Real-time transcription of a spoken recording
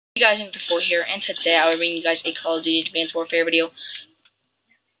Hey guys, I'm here, and today I'll be bringing you guys a Call of Duty Advanced Warfare video.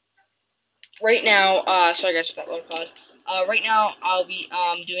 Right now, sorry guys for that little pause. Right now I'll be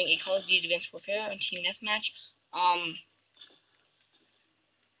doing a Call of Duty Advanced Warfare and Team Deathmatch.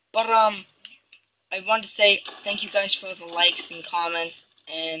 But I wanted to say thank you guys for the likes and comments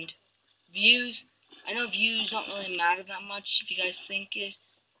and views. I know views don't really matter that much if you guys think it,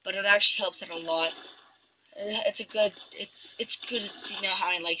 but it actually helps out a lot. It's good to see how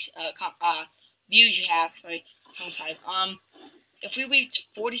many likes views you have. Sorry, tongue tied. If we reach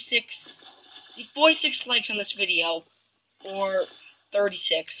 46 likes on this video, or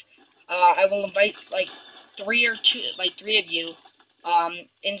 36, I will invite like three of you,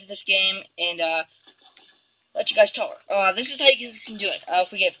 into this game and let you guys talk. This is how you can do it.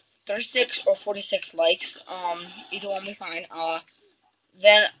 If we get 36 or 46 likes, either one will be fine.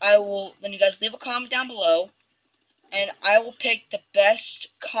 Then you guys leave a comment down below, and I will pick the best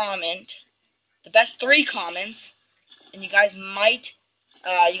three comments, and you guys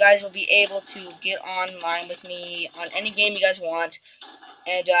will be able to get online with me on any game you guys want,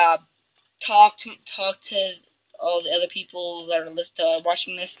 and talk to all the other people that are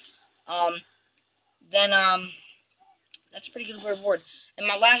watching this. Um, then that's a pretty good reward. In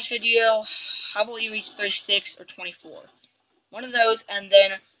my last video, how about we reach 36 or 24? One of those, and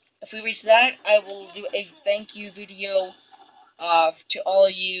then if we reach that, I will do a thank you video to all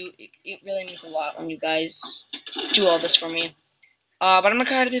of you. It really means a lot when you guys do all this for me. But I'm gonna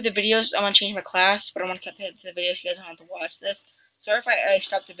cut through the videos. I'm gonna change my class, but I'm gonna cut through the videos so you guys don't have to watch this. Sorry if I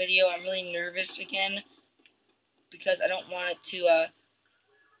stopped the video. I'm really nervous again because I don't want it to,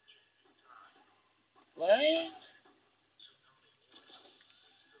 what?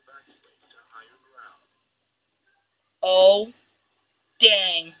 Oh,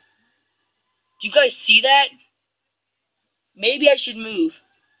 dang. Do you guys see that? Maybe I should move.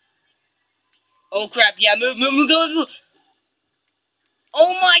 Oh, crap. Yeah, move, go.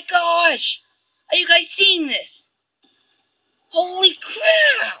 Oh, my gosh. Are you guys seeing this? Holy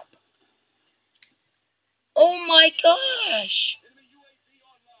crap. Oh, my gosh.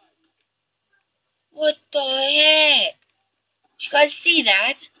 What the heck? Did you guys see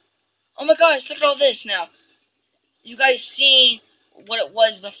that? Oh, my gosh. Look at all this now. You guys seen what it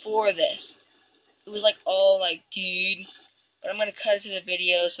was before this? It was like all like, dude. But I'm gonna cut it to the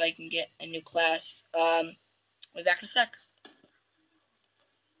video so I can get a new class. We'll be back in a sec.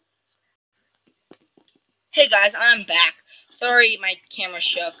 Hey guys, I'm back. Sorry, my camera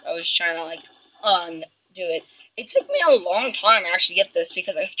shook. I was trying to like undo it. It took me a long time to actually get this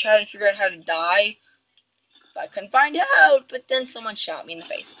because I tried to figure out how to die, but I couldn't find out. But then someone shot me in the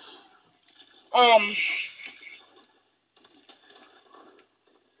face.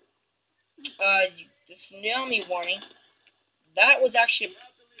 The tsunami warning. That was actually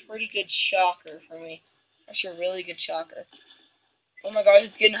a pretty good shocker for me. Actually, a really good shocker. Oh my gosh,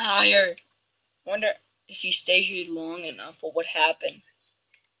 it's getting higher. Wonder if you stay here long enough, what would happen?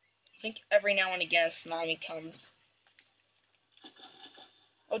 I think every now and again a tsunami comes.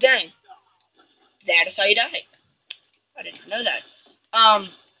 Oh dang, that is how you die. I didn't know that.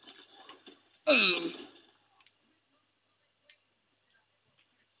 Mm,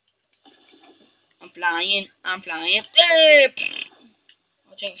 I'm flying. Hey!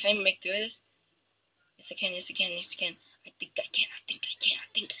 Oh dang, can I make through this? Yes I can, yes I can, yes I can. I think I can, I think I can, I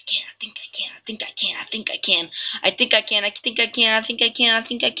think I can, I think I can, I think I can, I think I can, I think I can, I think I can, I think I can, I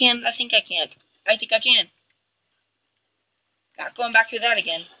think I can, I think I can, I think I can. Not going back through that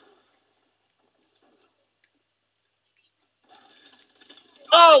again.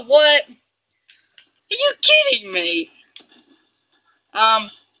 Oh, what? Are you kidding me?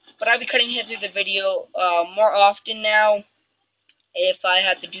 But I'll be cutting here through the video more often now if I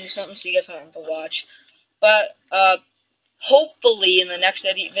have to do something so you guys don't have to watch. But hopefully in the next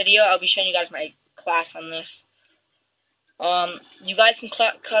video I'll be showing you guys my class on this. You guys can Call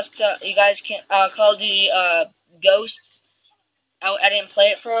of Duty Ghosts. I didn't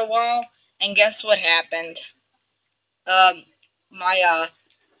play it for a while, and guess what happened? My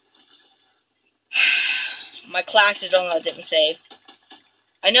my classes didn't save.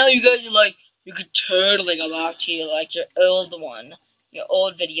 I know you guys are like, you could totally go back to your old one, your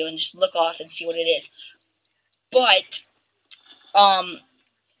old video, and just look off and see what it is. But I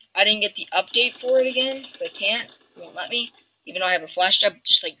didn't get the update for it again. I can't. It won't let me. Even though I have a flash drive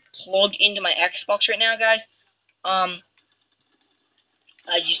just like plugged into my Xbox right now, guys. I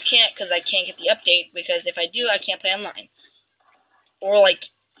just can't because I can't get the update because if I do, I can't play online or like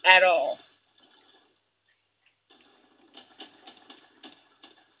at all.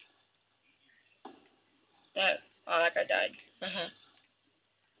 That guy died.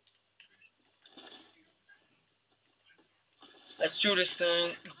 Let's do this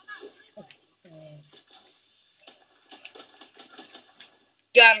thing.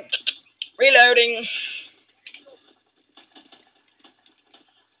 Got him. Reloading.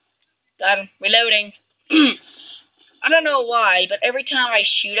 Got him. Reloading. I don't know why, but every time I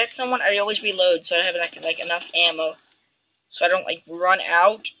shoot at someone, I always reload, so I have like enough ammo, so I don't like run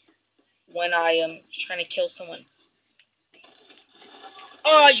out when I am trying to kill someone.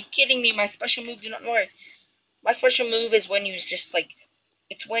 Oh, are you kidding me? My special move did not work. My special move is when you just like,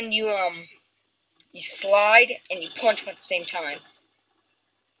 it's when you slide and you punch at the same time.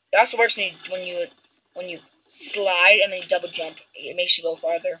 It also works when you slide and then you double jump. It makes you go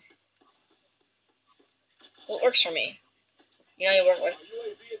farther. Well, it works for me. You know, you work with.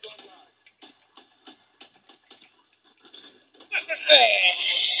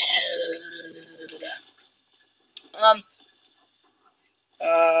 um.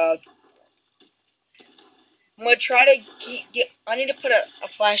 Uh. I'm gonna try to get. I need to put a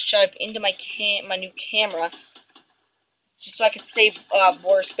flash drive into my new camera, just so I could save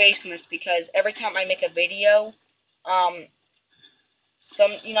more space in this. Because every time I make a video, um,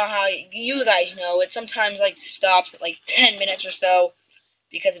 you know how you guys know it sometimes like stops at like 10 minutes or so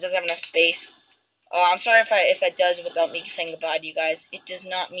because it doesn't have enough space. I'm sorry if that does without me saying goodbye to you guys. It does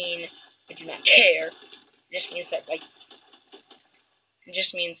not mean I do not care. It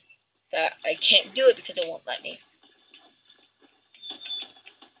just means that I can't do it because it won't let me.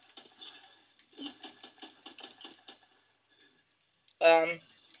 Um,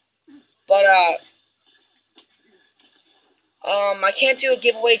 but I can't do a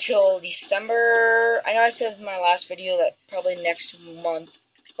giveaway till December. I know I said in my last video that probably next month,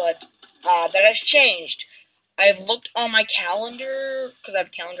 but that has changed. I've looked on my calendar because I have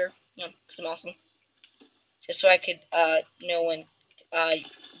a calendar, you know, because I'm awesome. Just so I could know when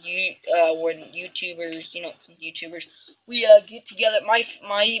when YouTubers, you know, YouTubers, we get together. My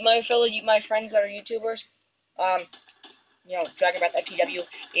friends that are YouTubers, um, you know, Dragonbath FTW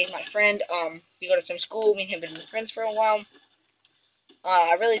is my friend. We go to some school. Me and him have been friends for a while.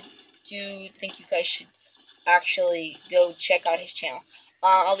 I really do think you guys should actually go check out his channel.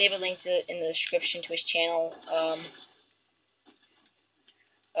 I'll leave a link in the description to his channel.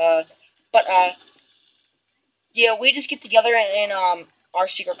 Uh, but yeah, we just get together in our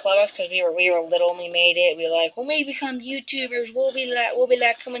secret clubhouse because we were little and we made it. We were like, when we become YouTubers, we'll be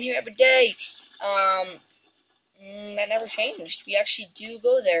like coming here every day. That never changed. We actually do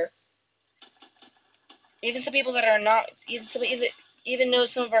go there. Even some people that are not, even though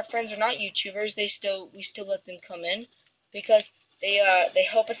some of our friends are not YouTubers, we still let them come in because they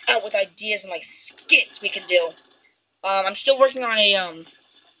help us out with ideas and like skits we can do. I'm still working on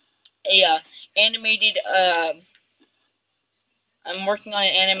animated I'm working on an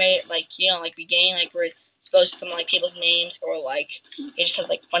anime like, you know, like beginning like where it's supposed to some like people's names, or like it just has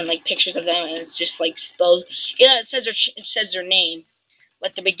like fun like pictures of them and it's just like supposed, yeah, it says their name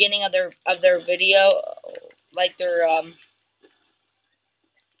like the beginning of their video, like their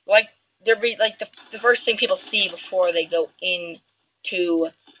like like the first thing people see before they go into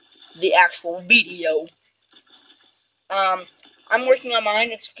the actual video. I'm working on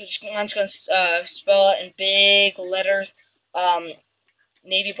mine. I'm just gonna spell it in big letters.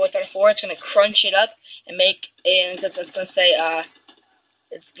 Navy Boy 34. It's gonna crunch it up and it's gonna say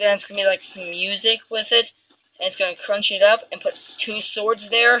it's gonna be like some music with it, and it's gonna crunch it up and put two swords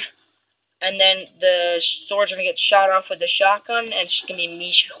there, and then the swords are gonna get shot off with the shotgun, and it's gonna be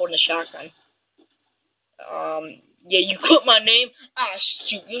me holding the shotgun. Yeah, you quote my name, I'll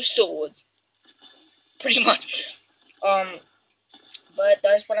shoot your sword. Pretty much. But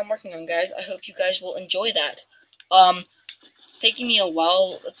that's what I'm working on, guys. I hope you guys will enjoy that. It's taking me a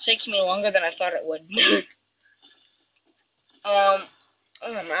while. It's taking me longer than I thought it would. Oh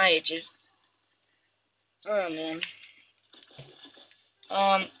my, it just, oh man.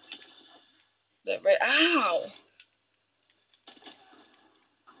 Um, but right, ow.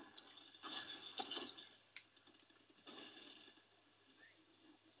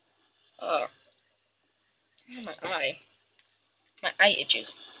 Oh, my eye. My eye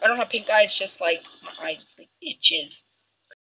itches. I don't have pink eye. It's just like my eye just like itches.